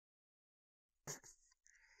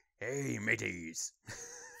Hey, mateys.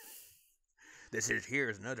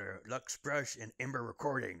 Here's another Lux Brush and Ember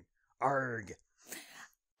recording. Arg.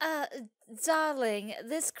 Uh, darling,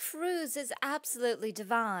 this cruise is absolutely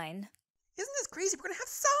divine. Isn't this crazy? We're gonna have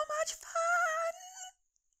so much fun!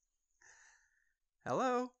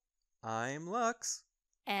 Hello, I'm Lux.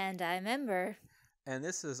 And I'm Ember. And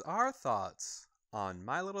this is our thoughts on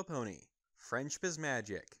My Little Pony, Friendship is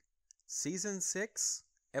Magic, Season 6,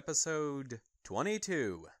 Episode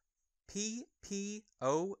 22.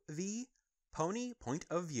 P.P.O.V, Pony Point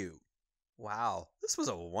of View. Wow, this was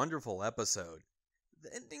a wonderful episode.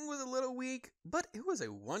 The ending was a little weak, but it was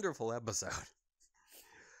a wonderful episode.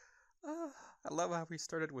 I love how we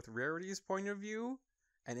started with Rarity's point of view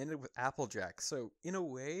and ended with Applejack. So, in a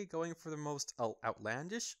way, going from the most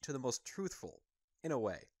outlandish to the most truthful, in a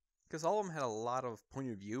way. Because all of them had a lot of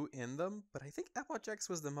point of view in them, but I think Applejack's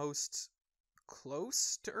was the most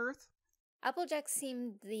close to Earth. Applejack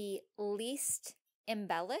seemed the least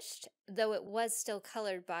embellished, though it was still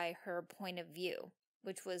colored by her point of view,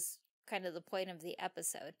 which was kind of the point of the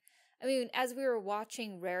episode. I mean, as we were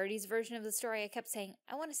watching Rarity's version of the story, I kept saying,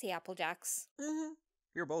 I want to see Applejack's. Mm-hmm.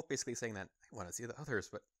 You're both basically saying that I want to see the others,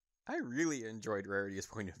 but I really enjoyed Rarity's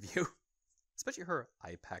point of view. Especially her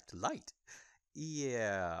eye-packed light.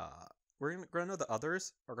 Yeah, we're going to know the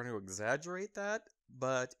others are going to exaggerate that,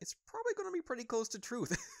 but it's probably going to be pretty close to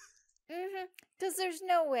truth. Because there's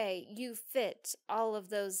no way you fit all of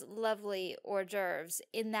those lovely hors d'oeuvres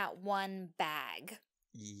in that one bag.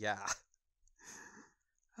 Yeah.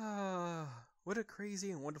 What a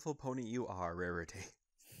crazy and wonderful pony you are, Rarity.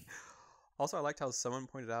 Also, I liked how someone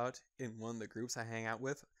pointed out in one of the groups I hang out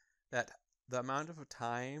with that the amount of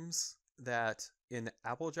times that in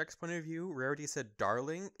Applejack's point of view, Rarity said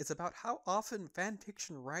darling is about how often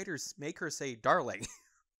fanfiction writers make her say darling.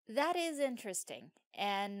 That is interesting,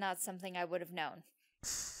 and not something I would have known.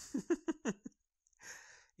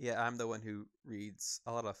 Yeah, I'm the one who reads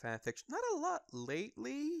a lot of fanfiction. Not a lot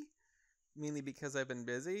lately, mainly because I've been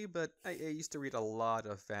busy, but I used to read a lot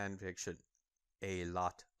of fanfiction. A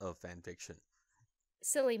lot of fanfiction.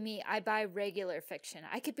 Silly me, I buy regular fiction.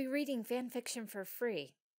 I could be reading fanfiction for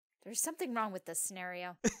free. There's something wrong with this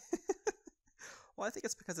scenario. Well, I think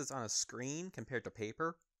it's because it's on a screen compared to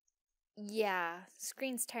paper. Yeah,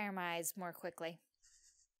 screens tire my eyes more quickly.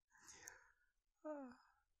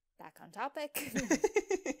 Back on topic.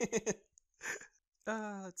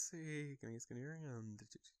 Let's see.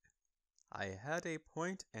 I had a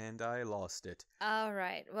point and I lost it. All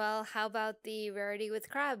right. Well, how about the Rarity with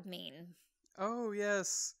Crab meme? Oh,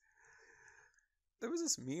 yes. There was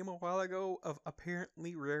this meme a while ago of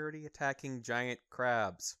apparently Rarity attacking giant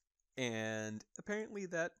crabs. And apparently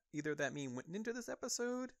that either that meme went into this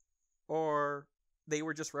episode or they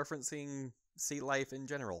were just referencing sea life in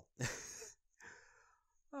general.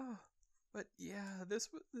 But yeah, this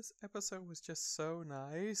episode was just so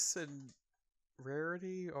nice, and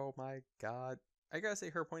Rarity, oh my god. I gotta say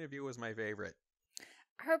her point of view was my favorite.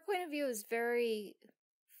 Her point of view is very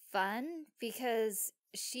fun because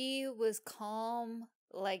she was calm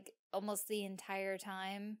like almost the entire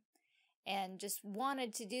time and just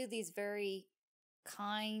wanted to do these very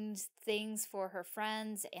kind things for her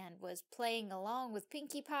friends and was playing along with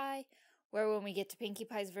Pinkie Pie, where when we get to Pinkie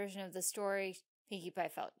Pie's version of the story, Pinkie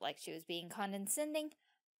Pie felt like she was being condescending.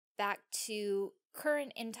 Back to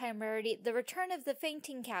current in-time Rarity, the return of the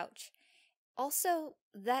fainting couch. Also,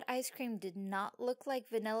 that ice cream did not look like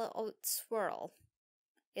vanilla oat swirl.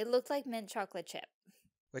 It looked like mint chocolate chip.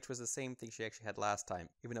 Which was the same thing she actually had last time,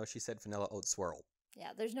 even though she said vanilla oat swirl.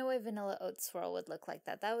 Yeah, there's no way vanilla oat swirl would look like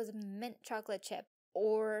that. That was mint chocolate chip.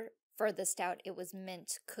 Or, for the stout, it was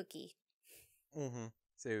mint cookie.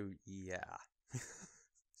 So, yeah.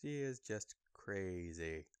 She is just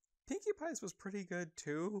crazy. Pinkie Pie's was pretty good,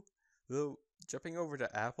 too. Though, jumping over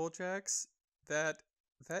to Applejack's, that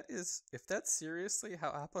is, if that's seriously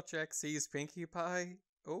how Applejack sees Pinkie Pie,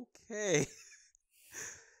 okay.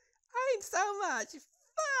 I'm so much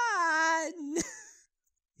fun!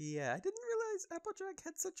 Yeah, I didn't realize Applejack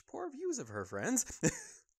had such poor views of her friends.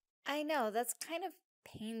 I know, that's kind of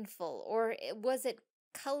painful. Or was it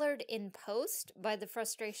colored in post by the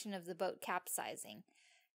frustration of the boat capsizing?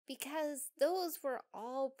 Because those were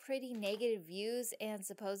all pretty negative views, and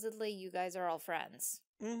supposedly you guys are all friends.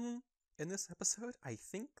 In this episode, I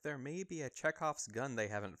think there may be a Chekhov's gun they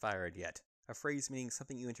haven't fired yet. A phrase meaning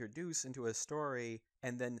something you introduce into a story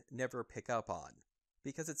and then never pick up on.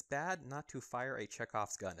 Because it's bad not to fire a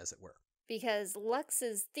Chekhov's gun, as it were. Because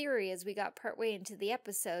Lux's theory as we got partway into the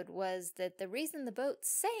episode was that the reason the boat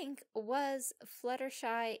sank was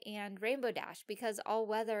Fluttershy and Rainbow Dash, because all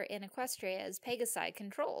weather in Equestria is Pegasi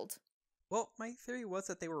controlled. Well, my theory was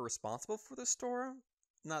that they were responsible for the storm,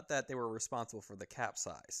 not that they were responsible for the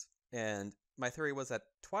capsize. And my theory was that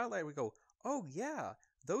Twilight would go, oh yeah,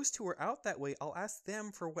 those two were out that way, I'll ask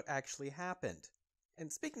them for what actually happened.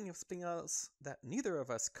 And speaking of something else that neither of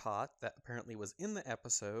us caught that apparently was in the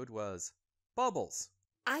episode was Bubbles.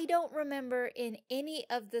 I don't remember in any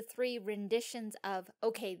of the 3 renditions of,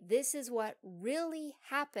 okay, this is what really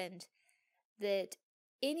happened, that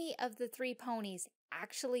any of the 3 ponies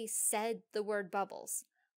actually said the word bubbles.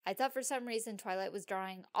 I thought for some reason Twilight was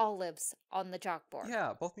drawing olives on the chalkboard.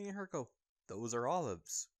 Yeah, both me and her go, those are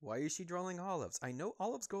olives. Why is she drawing olives? I know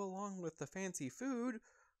olives go along with the fancy food,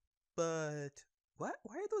 but what?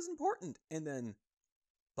 Why are those important? And then,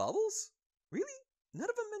 bubbles? Really? None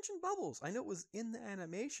of them mentioned bubbles. I know it was in the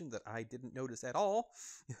animation that I didn't notice at all.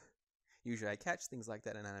 Usually I catch things like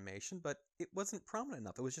that in animation, but it wasn't prominent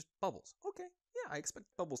enough. It was just bubbles. Okay, yeah, I expect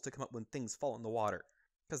bubbles to come up when things fall in the water,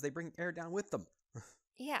 because they bring air down with them.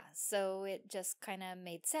 Yeah, so it just kind of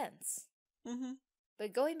made sense. Mm-hmm.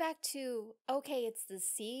 But going back to, okay, it's the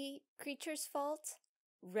sea creature's fault,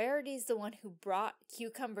 Rarity's the one who brought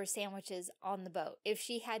cucumber sandwiches on the boat. If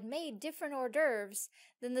she had made different hors d'oeuvres,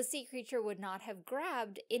 then the sea creature would not have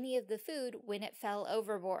grabbed any of the food when it fell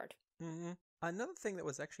overboard. Mm-hmm. Another thing that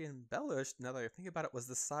was actually embellished, now that I think about it, was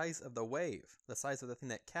the size of the wave. The size of the thing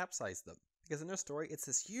that capsized them. Because in their story, it's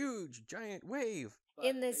this huge, giant wave.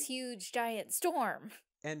 In this huge, giant storm.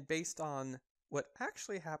 And based on what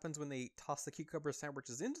actually happens when they toss the cucumber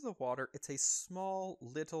sandwiches into the water, it's a small,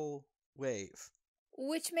 little wave.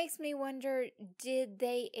 Which makes me wonder, did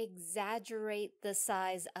they exaggerate the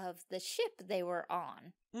size of the ship they were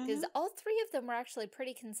on? Because all 3 of them were actually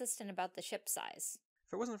pretty consistent about the ship size.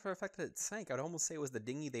 If it wasn't for the fact that it sank, I'd almost say it was the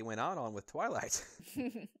dinghy they went out on with Twilight.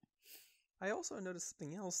 I also noticed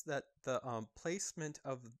something else, that the placement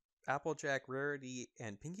of Applejack, Rarity,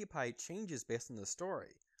 and Pinkie Pie changes based on the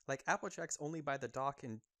story. Like, Applejack's only by the dock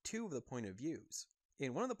in 2 of the point of views.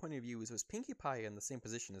 In one of the point of views was Pinkie Pie in the same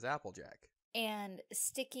position as Applejack. And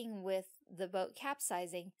sticking with the boat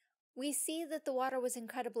capsizing, we see that the water was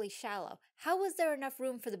incredibly shallow. How was there enough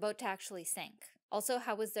room for the boat to actually sink? Also,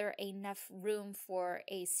 how was there enough room for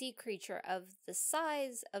a sea creature of the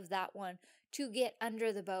size of that one to get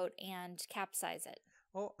under the boat and capsize it?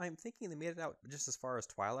 Well, I'm thinking they made it out just as far as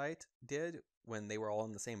Twilight did when they were all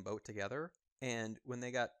in the same boat together. And when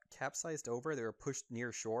they got capsized over, they were pushed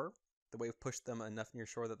near shore. The wave pushed them enough near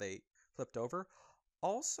shore that they flipped over.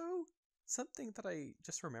 Also, something that I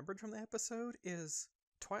just remembered from the episode is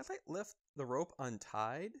Twilight left the rope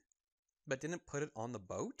untied, but didn't put it on the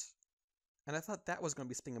boat. And I thought that was going to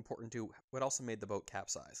be something important too, what also made the boat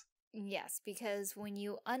capsize. Yes, because when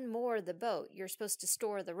you unmoor the boat, you're supposed to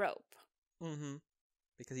store the rope. Mm-hmm.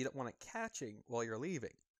 Because you don't want it catching while you're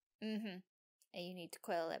leaving. Mm-hmm. And you need to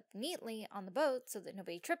coil it neatly on the boat so that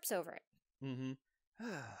nobody trips over it. Mm-hmm.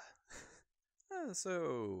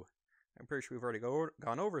 So, I'm pretty sure we've already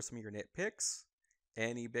gone over some of your nitpicks.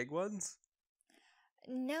 Any big ones?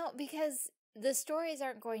 No, because the stories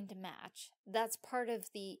aren't going to match. That's part of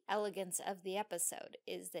the elegance of the episode,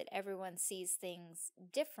 is that everyone sees things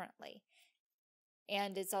differently.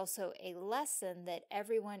 And it's also a lesson that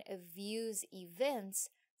everyone views events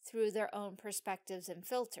through their own perspectives and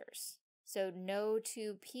filters. So no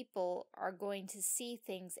 2 people are going to see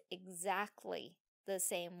things exactly the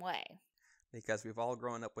same way. Because we've all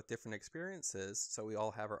grown up with different experiences, so we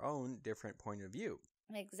all have our own different point of view.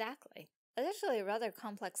 Exactly. That's actually a rather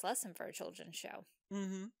complex lesson for a children's show.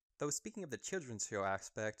 Mm-hmm. Though speaking of the children's show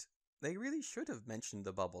aspect, they really should have mentioned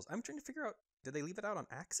the bubbles. I'm trying to figure out, did they leave it out on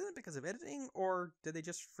accident because of editing, or did they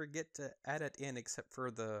just forget to add it in except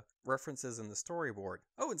for the references in the storyboard?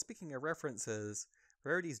 Oh, and speaking of references,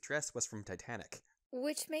 Rarity's dress was from Titanic.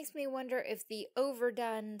 Which makes me wonder if the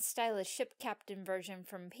overdone, stylish ship captain version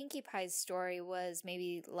from Pinkie Pie's story was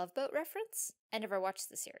maybe Love Boat reference? I never watched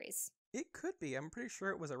the series. It could be. I'm pretty sure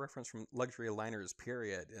it was a reference from luxury liners,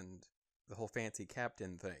 period, and the whole fancy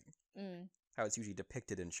captain thing. How it's usually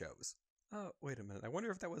depicted in shows. Oh, wait a minute. I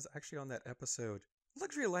wonder if that was actually on that episode.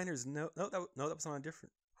 Luxury liners, no, that was on a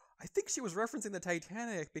different... I think she was referencing the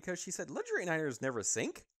Titanic because she said luxury liners never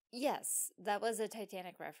sink. Yes, that was a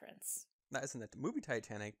Titanic reference. Not as in the movie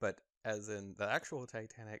Titanic, but as in the actual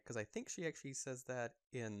Titanic, because I think she actually says that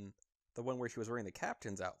in the one where she was wearing the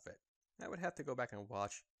captain's outfit. I would have to go back and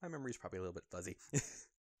watch. My memory's probably a little bit fuzzy.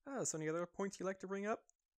 So any other points you'd like to bring up?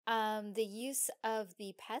 The use of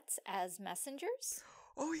the pets as messengers?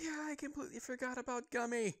 Oh yeah, I completely forgot about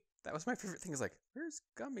Gummy. That was my favorite thing. Is like, where's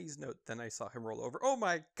Gummy's note? Then I saw him roll over. Oh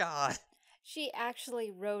my god! She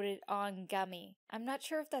actually wrote it on Gummy. I'm not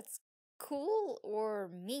sure if that's cool or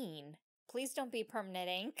mean. Please don't be permanent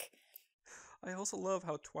ink. I also love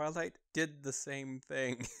how Twilight did the same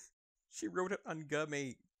thing. She wrote it on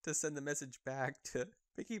Gummy to send the message back to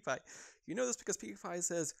Pinkie Pie. You know this because Pinkie Pie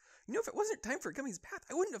says, if it wasn't time for Gummy's bath,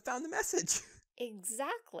 I wouldn't have found the message.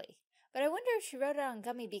 Exactly. But I wonder if she wrote it on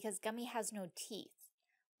Gummy because Gummy has no teeth.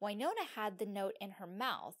 Winona had the note in her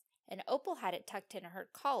mouth, and Opal had it tucked in her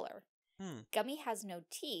collar. Gummy has no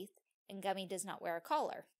teeth, and Gummy does not wear a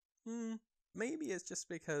collar. Maybe it's just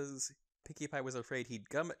because Pinkie Pie was afraid he'd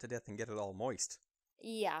gum it to death and get it all moist.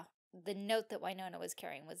 Yeah, the note that Winona was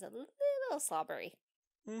carrying was a little slobbery.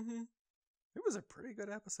 It was a pretty good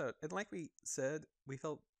episode. And like we said,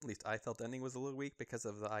 at least I felt the ending was a little weak because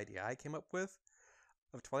of the idea I came up with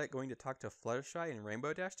of Twilight going to talk to Fluttershy and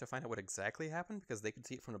Rainbow Dash to find out what exactly happened because they could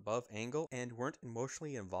see it from an above angle and weren't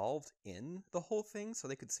emotionally involved in the whole thing, so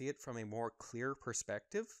they could see it from a more clear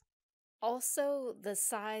perspective. Also, the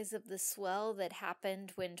size of the swell that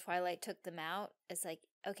happened when Twilight took them out is like,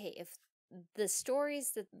 okay, if the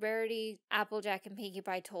stories that Rarity, Applejack, and Pinkie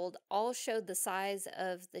Pie told all showed the size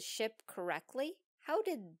of the ship correctly, how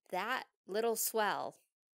did that little swell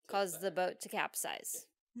cause the boat to capsize?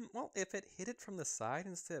 Well, if it hit it from the side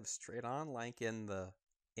instead of straight on like in the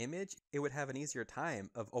image, it would have an easier time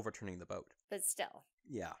of overturning the boat. But still.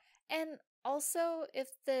 Yeah. And also, if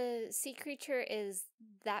the sea creature is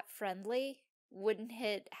that friendly, wouldn't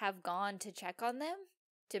it have gone to check on them?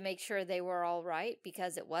 To make sure they were all right,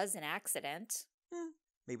 because it was an accident.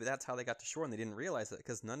 Maybe that's how they got to shore and they didn't realize it,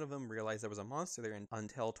 because none of them realized there was a monster there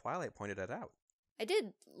until Twilight pointed it out. I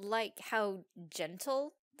did like how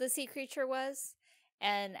gentle the sea creature was,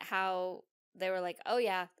 and how they were like, oh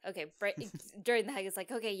yeah, okay, during the hug, it's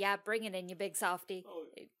like, okay, yeah, bring it in, you big softy.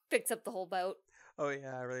 It picks up the whole boat. Oh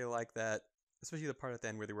yeah, I really like that. Especially the part at the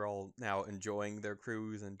end where they were all now enjoying their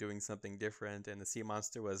cruise and doing something different, and the sea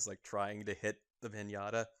monster was like trying to hit the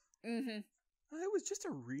pinata. It was just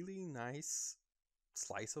a really nice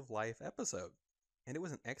slice of life episode, and it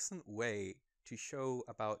was an excellent way to show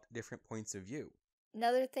about different points of view.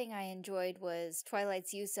 Another thing I enjoyed was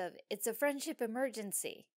Twilight's use of "it's a friendship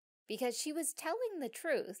emergency," because she was telling the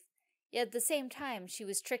truth, yet at the same time she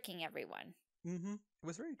was tricking everyone. It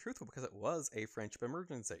was very truthful because it was a friendship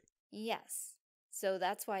emergency. Yes. So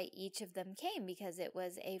that's why each of them came, because it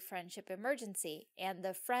was a friendship emergency. And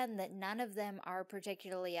the friend that none of them are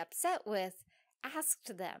particularly upset with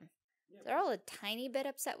asked them. They're all a tiny bit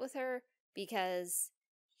upset with her because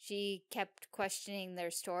she kept questioning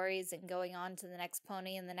their stories and going on to the next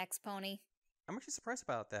pony and the next pony. I'm actually surprised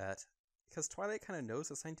about that, because Twilight kind of knows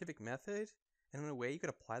the scientific method, and in a way you could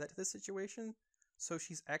apply that to this situation. So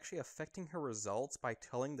she's actually affecting her results by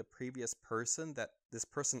telling the previous person that this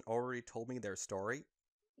person already told me their story.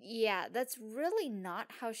 Yeah, that's really not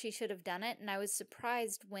how she should have done it, and I was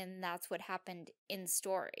surprised when that's what happened in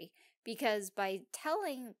story. Because by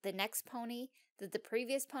telling the next pony that the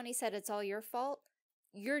previous pony said it's all your fault,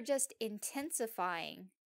 you're just intensifying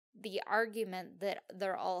the argument that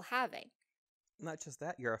they're all having. Not just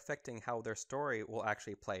that, you're affecting how their story will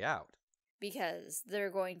actually play out. Because they're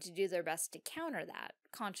going to do their best to counter that,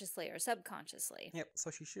 consciously or subconsciously. Yep, so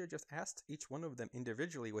she should have just asked each one of them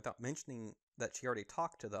individually without mentioning that she already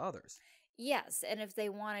talked to the others. Yes, and if they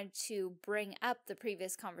wanted to bring up the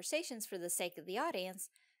previous conversations for the sake of the audience,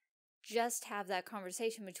 just have that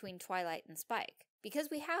conversation between Twilight and Spike. Because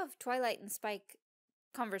we have Twilight and Spike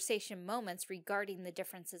conversation moments regarding the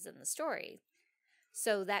differences in the story.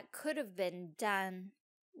 So that could have been done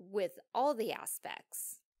with all the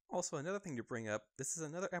aspects. Also, another thing to bring up, this is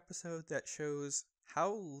another episode that shows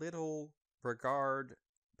how little regard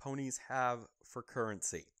ponies have for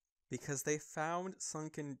currency. Because they found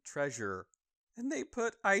sunken treasure, and they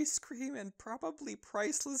put ice cream in probably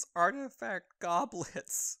priceless artifact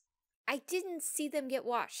goblets. I didn't see them get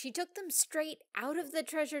washed. She took them straight out of the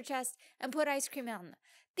treasure chest and put ice cream on them.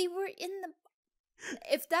 They were in the...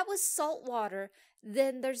 If that was salt water,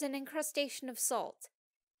 then there's an incrustation of salt.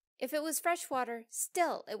 If it was fresh water,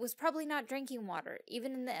 still, it was probably not drinking water,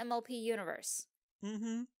 even in the MLP universe.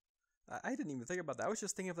 I didn't even think about that. I was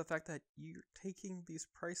just thinking of the fact that you're taking these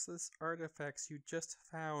priceless artifacts you just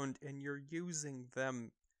found and you're using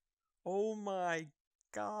them. Oh my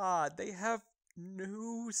god, they have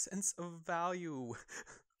no sense of value.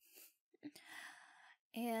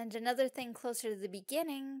 And another thing closer to the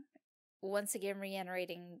beginning, once again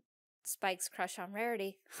reiterating Spike's crush on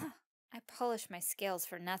Rarity, I polish my scales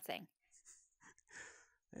for nothing.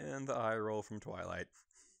 And the eye roll from Twilight.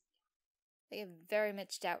 I very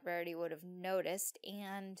much doubt Rarity would have noticed,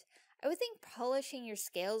 and I would think polishing your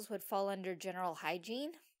scales would fall under general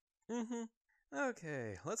hygiene.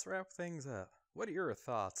 Okay, let's wrap things up. What are your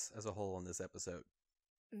thoughts as a whole on this episode?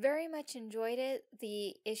 Very much enjoyed it.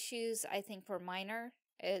 The issues, I think, were minor.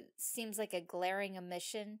 It seems like a glaring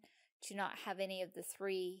omission to not have any of the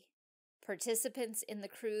 3 participants in the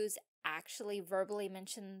cruise actually verbally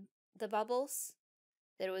mention the bubbles.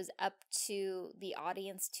 That it was up to the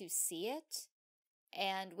audience to see it.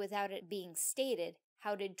 And without it being stated,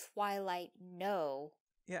 how did Twilight know?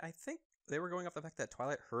 Yeah, I think they were going off the fact that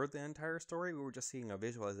Twilight heard the entire story. We were just seeing a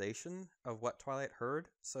visualization of what Twilight heard.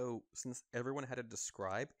 So since everyone had to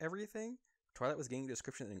describe everything, Twilight was getting a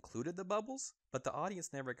description that included the bubbles, but the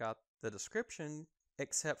audience never got the description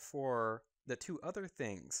except for the 2 other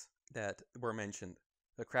things that were mentioned.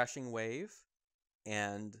 The crashing wave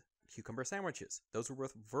and cucumber sandwiches. Those were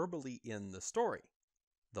both verbally in the story.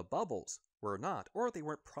 The bubbles were not, or they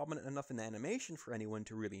weren't prominent enough in the animation for anyone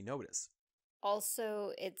to really notice.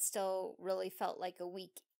 Also, it still really felt like a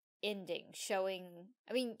weak ending, showing,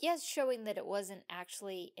 I mean, yes, showing that it wasn't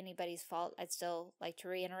actually anybody's fault. I'd still like to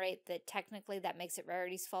reiterate that technically that makes it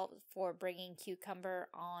Rarity's fault for bringing Cucumber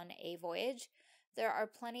on a voyage. There are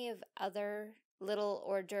plenty of other little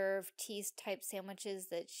hors d'oeuvre teas type sandwiches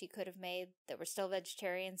that she could have made that were still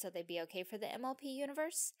vegetarian, so they'd be okay for the MLP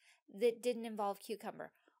universe, that didn't involve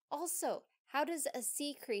cucumber. Also, how does a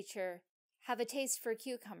sea creature have a taste for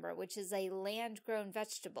cucumber, which is a land-grown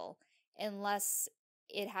vegetable, unless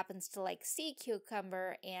it happens to like sea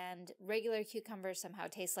cucumber and regular cucumbers somehow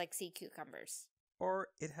taste like sea cucumbers? Or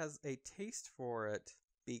it has a taste for it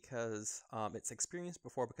because it's experienced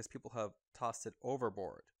before because people have tossed it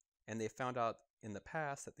overboard. And they found out in the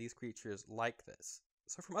past that these creatures like this.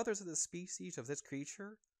 So from others of the species of this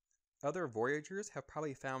creature, other voyagers have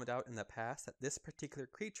probably found out in the past that this particular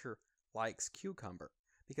creature likes cucumber.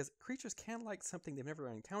 Because creatures can like something they've never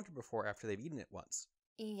encountered before after they've eaten it once.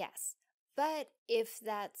 Yes, but if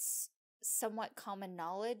that's somewhat common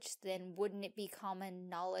knowledge, then wouldn't it be common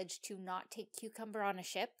knowledge to not take cucumber on a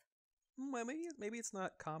ship? Well, maybe it's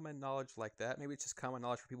not common knowledge like that. Maybe it's just common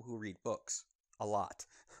knowledge for people who read books. A lot.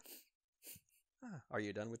 Are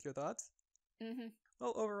you done with your thoughts? Mm-hmm.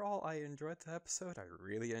 Well, overall, I enjoyed the episode. I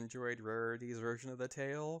really enjoyed Rarity's version of the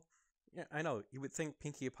tale. Yeah, I know, you would think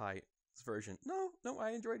Pinkie Pie's version. No,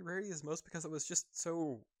 I enjoyed Rarity's most because it was just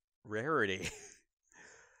so Rarity.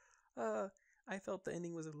 I felt the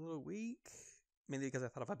ending was a little weak. Mainly because I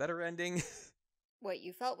thought of a better ending. What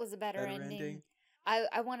you felt was a better ending.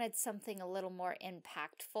 I wanted something a little more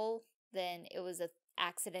impactful than it was an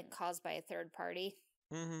accident caused by a third party.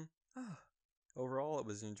 Mm-hmm. Overall, it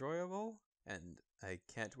was enjoyable, and I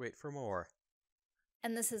can't wait for more.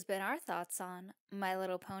 And this has been our thoughts on My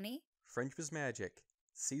Little Pony. Friendship is Magic,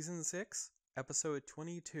 Season 6, Episode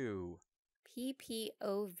 22.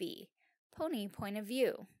 P.P.O.V. Pony Point of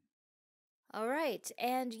View. Alright,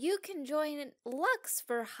 and you can join Lux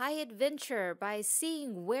for High Adventure by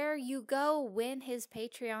seeing where you go when his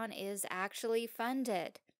Patreon is actually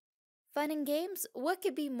funded. Fun and games? What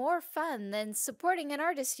could be more fun than supporting an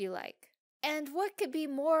artist you like? And what could be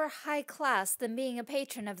more high class than being a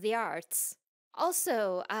patron of the arts?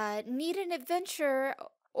 Also, need an adventure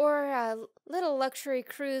or a little luxury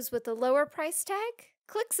cruise with a lower price tag?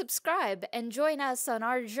 Click subscribe and join us on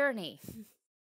our journey.